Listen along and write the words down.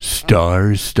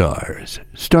Stars,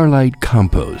 Starlight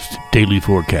Compost, Daily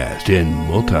Forecast, and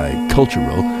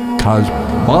Multicultural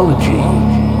Cosmology.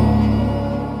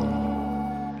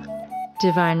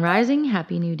 Divine Rising,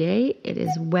 happy new day. It is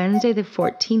Wednesday, the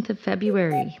 14th of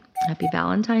February. Happy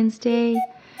Valentine's Day.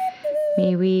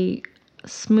 May we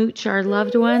smooch our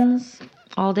loved ones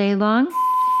all day long.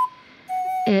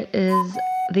 It is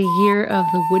the year of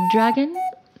the Wood Dragon.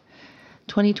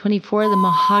 2024, the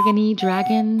Mahogany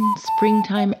Dragon,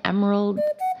 Springtime Emerald,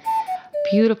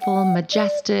 beautiful,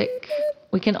 majestic.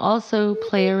 We can also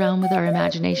play around with our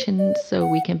imagination so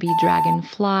we can be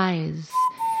dragonflies.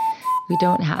 We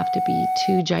don't have to be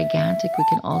too gigantic. We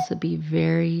can also be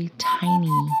very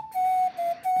tiny.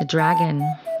 The dragon.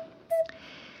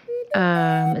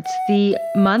 It's the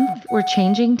month we're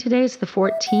changing today. It's the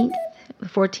 14th. The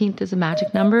 14th is a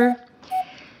magic number.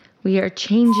 We are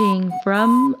changing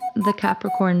from the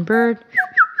Capricorn bird.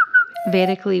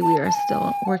 Vedically, we are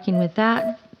still working with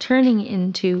that. Turning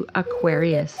into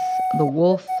Aquarius, the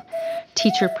wolf,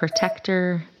 teacher,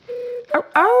 protector. Ow,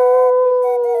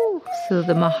 ow! So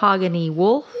the mahogany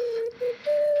wolf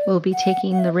will be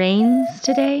taking the reins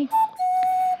today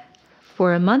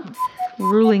for a month,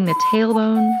 ruling the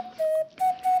tailbone.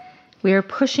 We are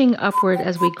pushing upward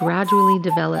as we gradually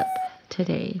develop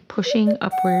today. Pushing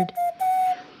upward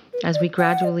as we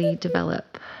gradually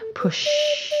develop.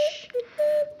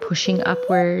 Pushing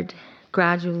upward,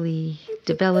 gradually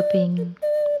developing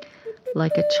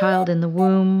like a child in the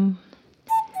womb,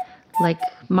 like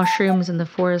mushrooms in the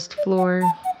forest floor.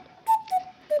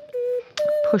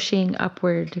 Pushing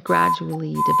upward,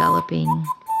 gradually developing.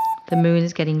 The moon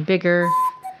is getting bigger.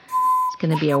 It's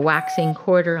going to be a waxing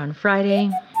quarter on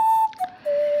Friday.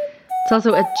 It's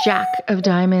also a Jack of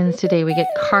Diamonds today. We get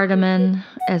cardamom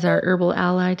as our herbal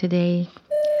ally today.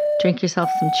 Drink yourself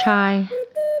some chai.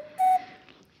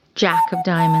 Jack of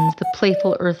Diamonds, the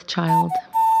playful earth child.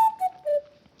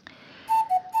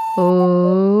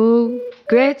 Oh,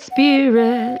 great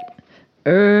spirit,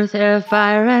 earth, air,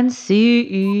 fire, and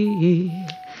sea.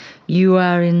 You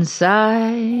are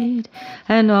inside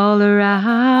and all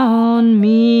around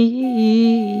me.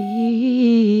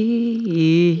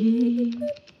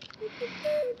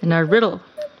 And our riddle.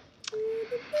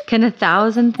 Can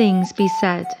 1,000 things be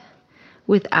said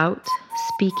without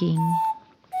speaking?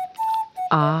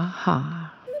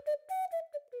 Aha.